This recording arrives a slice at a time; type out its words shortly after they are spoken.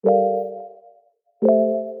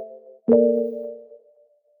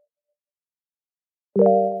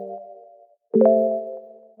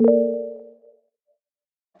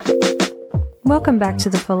Welcome back to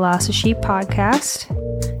the Philosophy Podcast.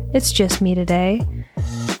 It's just me today.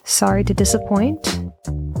 Sorry to disappoint.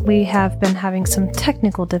 We have been having some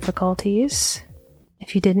technical difficulties.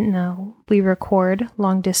 If you didn't know, we record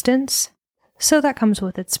long distance, so that comes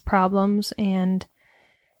with its problems and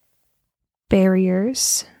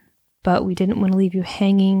barriers. But we didn't want to leave you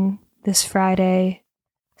hanging this Friday,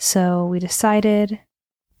 so we decided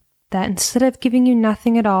that instead of giving you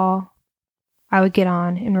nothing at all, I would get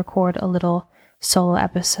on and record a little solo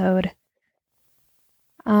episode.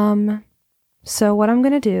 So what I'm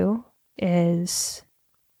going to do is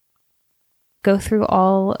go through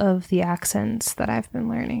all of the accents that I've been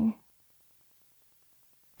learning.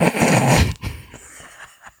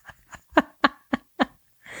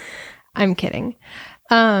 I'm kidding.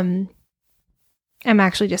 I'm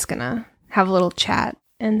actually just going to have a little chat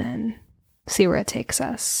and then see where it takes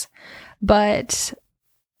us. But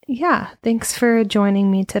yeah, thanks for joining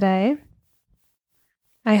me today.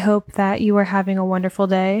 I hope that you are having a wonderful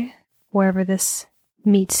day wherever this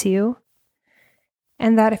meets you.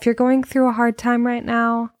 And that if you're going through a hard time right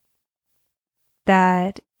now,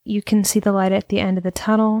 that you can see the light at the end of the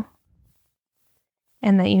tunnel,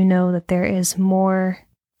 and that you know that there is more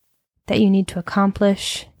that you need to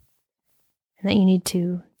accomplish and that you need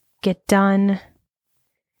to get done,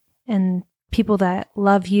 and people that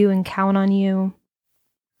love you and count on you.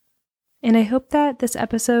 And I hope that this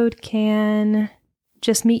episode can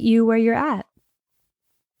just meet you where you're at.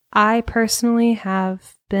 I personally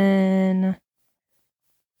have been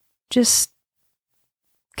just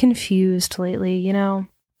confused lately, you know?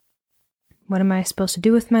 What am I supposed to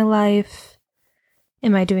do with my life?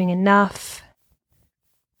 Am I doing enough?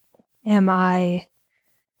 Am I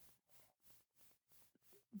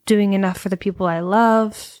doing enough for the people I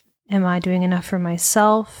love? Am I doing enough for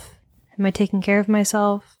myself? Am I taking care of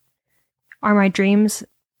myself? Are my dreams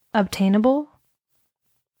obtainable?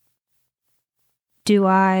 Do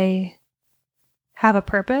I have a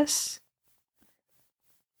purpose?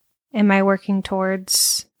 Am I working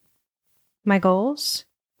towards my goals?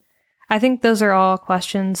 I think those are all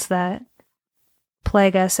questions that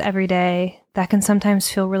plague us every day that can sometimes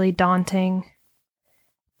feel really daunting.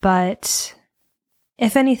 But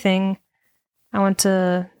if anything, I want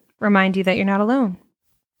to remind you that you're not alone.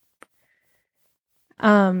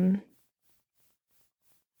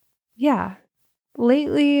 Yeah,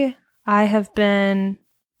 lately I have been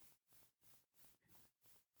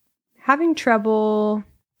having trouble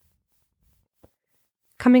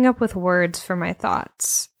coming up with words for my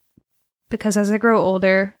thoughts, because as I grow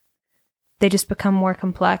older, they just become more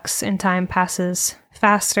complex and time passes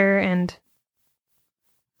faster, and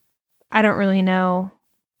I don't really know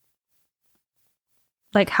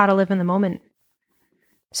how to live in the moment.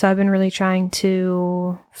 So I've been really trying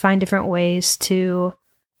to find different ways to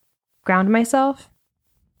ground myself.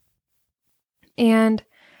 And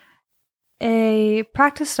a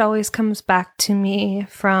practice that always comes back to me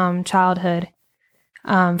from childhood,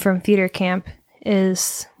 from theater camp,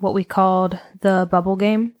 is what we called the bubble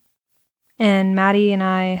game. And Maddie and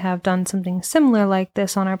I have done something similar like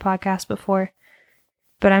this on our podcast before,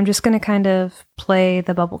 but I'm just going to kind of play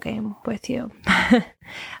the bubble game with you.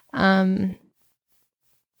 And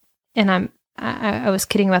I was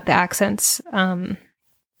kidding about the accents. I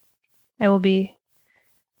will be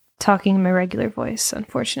talking in my regular voice,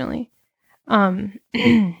 unfortunately.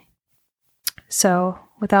 So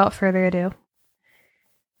without further ado,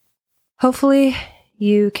 hopefully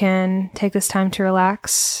you can take this time to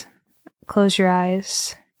relax, close your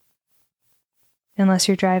eyes, unless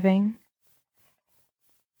you're driving.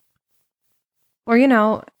 Or,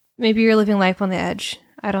 maybe you're living life on the edge.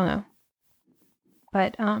 I don't know.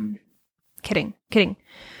 But, kidding.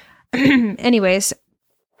 Anyways,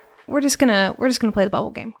 we're just gonna play the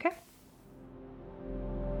bubble game, okay?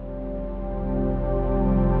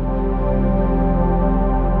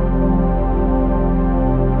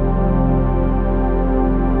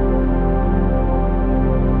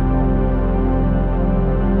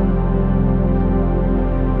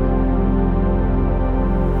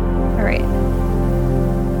 All right.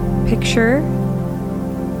 Picture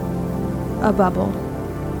a bubble.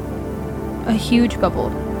 A huge bubble.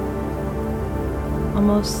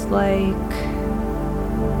 Almost like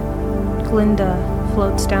Glinda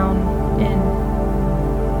floats down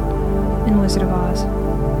in Wizard of Oz.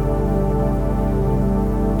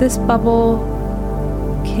 This bubble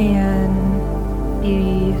can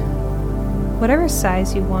be whatever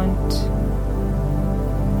size you want.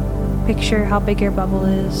 Picture how big your bubble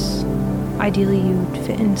is. Ideally, you'd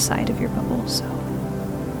fit inside of your bubble, so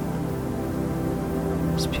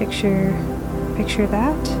just picture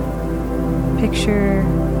that. Picture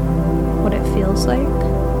what it feels like.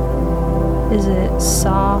 Is it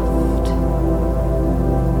soft?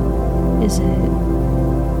 Is it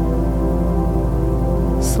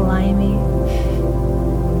slimy?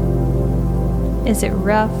 Is it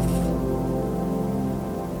rough?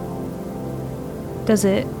 Does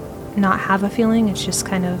it not have a feeling? It's just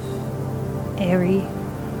kind of airy.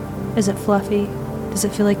 Is it fluffy? Does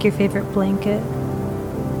it feel like your favorite blanket?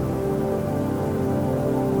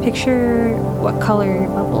 Picture what color your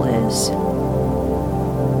bubble is.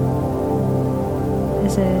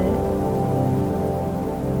 Is it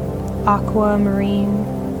aquamarine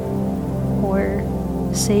or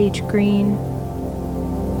sage green?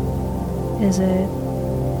 Is it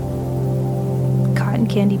cotton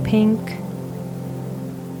candy pink?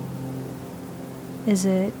 Is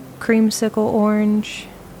it creamsicle orange?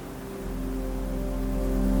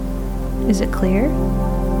 Is it clear?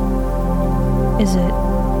 Is it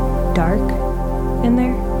dark in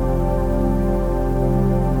there?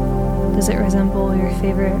 Does it resemble your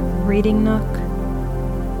favorite reading nook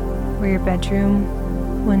or your bedroom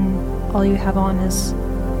when all you have on is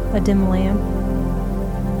a dim lamp?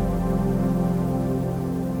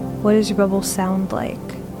 What does your bubble sound like?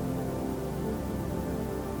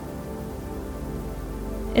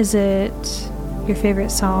 Is it your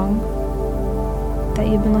favorite song that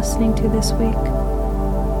you've been listening to this week?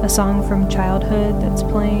 A song from childhood that's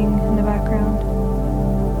playing in the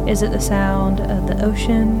background? Is it the sound of the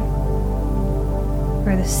ocean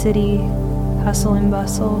or the city hustle and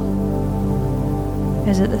bustle?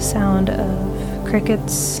 Is it the sound of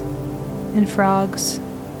crickets and frogs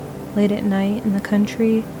late at night in the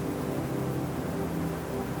country?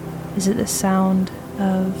 Is it the sound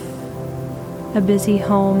of a busy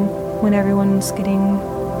home when everyone's getting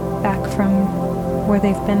back from where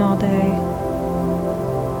they've been all day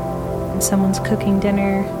and someone's cooking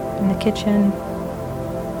dinner in the kitchen?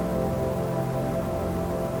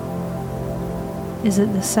 Is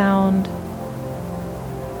it the sound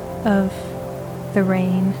of the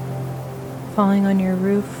rain falling on your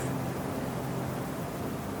roof?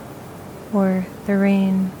 Or the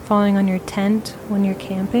rain falling on your tent when you're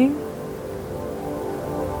camping?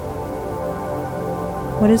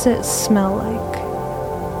 What does it smell like?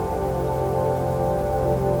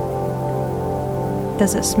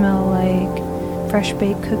 Does it smell like fresh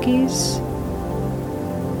baked cookies?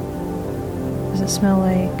 Does it smell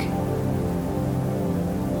like...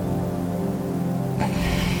 I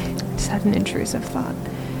just had an intrusive thought.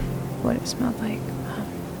 What it smelled like.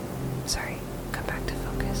 Sorry, come back to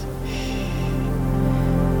focus.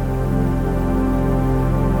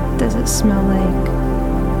 Does it smell like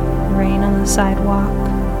rain on the sidewalk?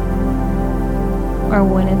 Or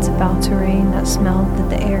when it's about to rain, that smell that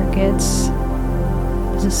the air gets?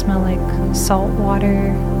 Does it smell like salt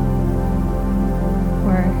water?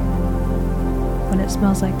 Or when it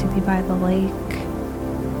smells like to be by the lake?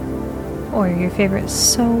 Or your favorite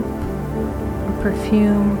soap? Or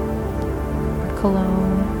perfume? Or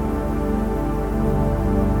cologne?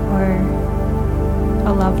 Or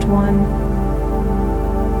a loved one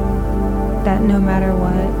that no matter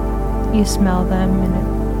what, you smell them and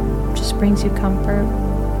it just brings you comfort?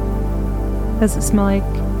 Does it smell like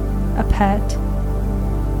a pet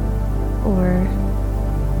or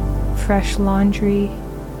fresh laundry?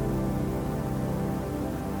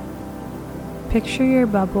 Picture your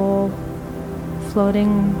bubble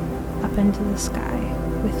floating up into the sky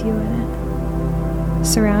with you in it,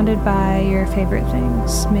 surrounded by your favorite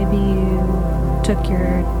things. Maybe you took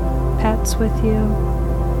your pets with you.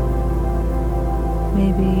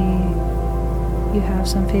 Maybe you have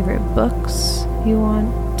some favorite books you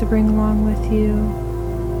want to bring along with you.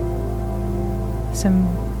 Some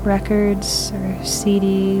records or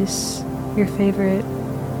CDs, your favorite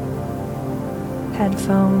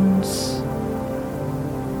headphones,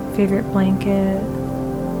 favorite blanket,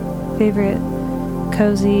 favorite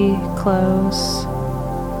cozy clothes,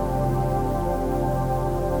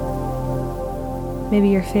 maybe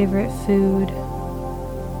your favorite food.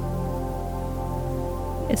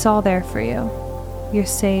 It's all there for you. You're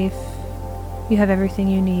safe. You have everything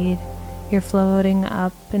you need. You're floating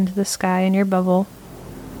up into the sky in your bubble.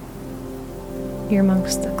 You're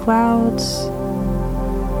amongst the clouds.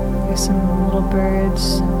 There's some little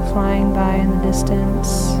birds flying by in the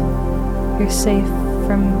distance. You're safe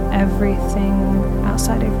from everything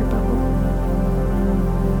outside of your bubble.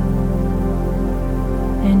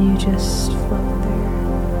 And you just float there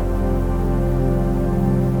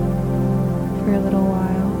for a little while.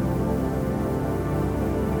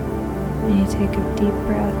 And you take a deep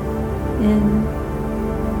breath in,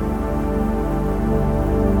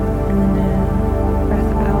 and then a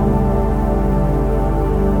breath out.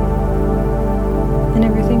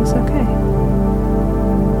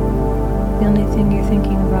 The only thing you're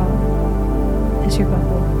thinking about is your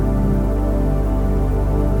bubble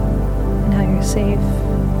and how you're safe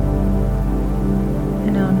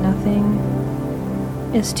and how nothing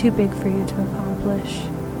is too big for you to accomplish.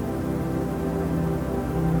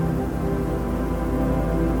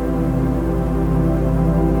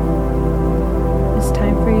 It's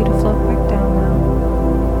time for you to float back down now.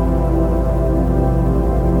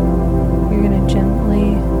 You're going to gently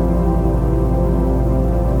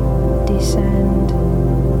descend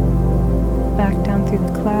back down through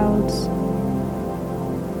the clouds.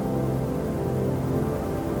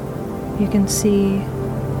 You can see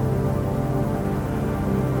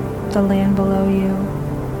the land below you.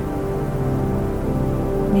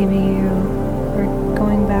 Maybe you are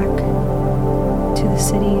going back to the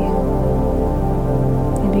city.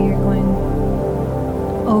 Maybe you're going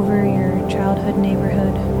over your childhood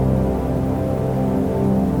neighborhood.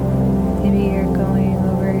 Maybe you're going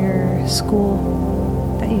over your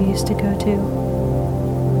school that you used to go to.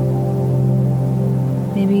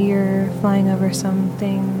 Maybe you're flying over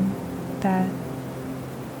something that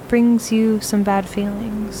brings you some bad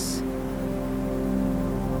feelings.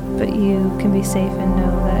 But you can be safe and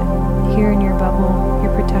know that here in your bubble,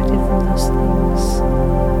 you're protected from those things.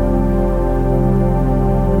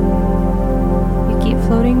 You keep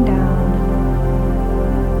floating down.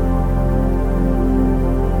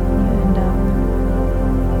 You end up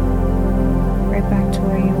right back to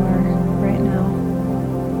where you are right now.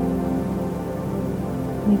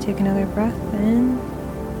 You take another breath in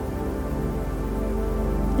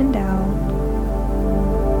and out.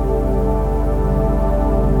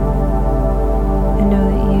 And know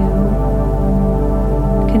that you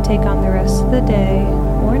can take on the rest of the day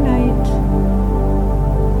or night.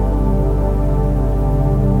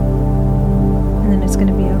 And then it's going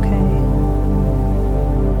to be okay.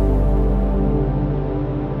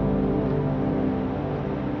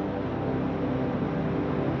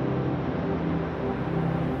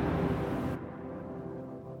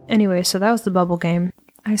 Anyway, so that was the bubble game.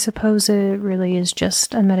 I suppose it really is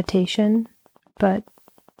just a meditation, but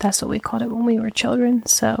that's what we called it when we were children,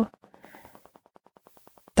 so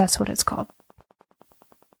that's what it's called.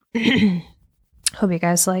 Hope you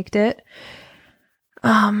guys liked it.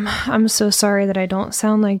 I'm so sorry that I don't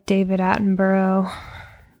sound like David Attenborough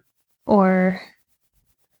or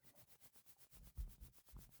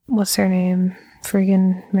what's her name?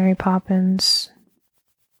 Friggin' Mary Poppins.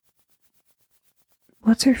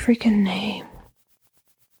 What's her freaking name?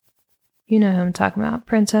 You know who I'm talking about.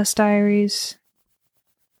 Princess Diaries.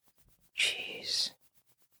 Jeez.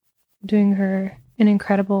 I'm doing her an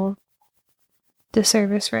incredible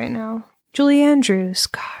disservice right now. Julie Andrews.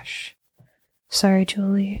 Gosh. Sorry,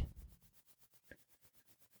 Julie.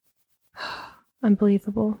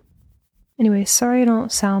 Unbelievable. Anyway, sorry I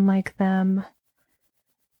don't sound like them.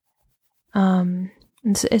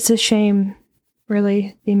 It's a shame,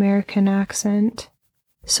 really, the American accent.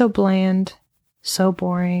 So bland. So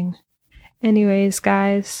boring. Anyways,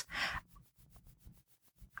 guys,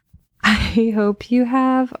 I hope you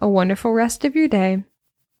have a wonderful rest of your day.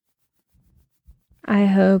 I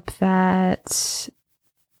hope that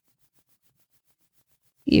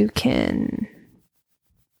you can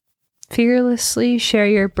fearlessly share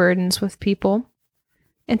your burdens with people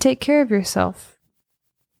and take care of yourself.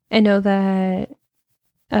 And know that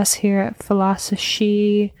us here at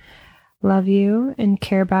Philosophy love you and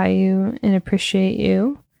care about you and appreciate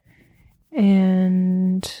you.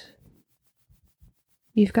 And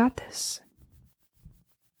you've got this.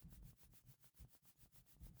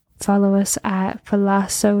 Follow us at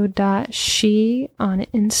philoso.she on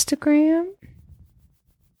Instagram.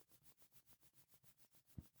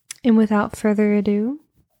 And without further ado,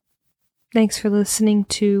 thanks for listening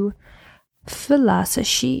to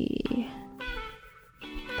Philosophy.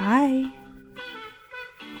 Bye.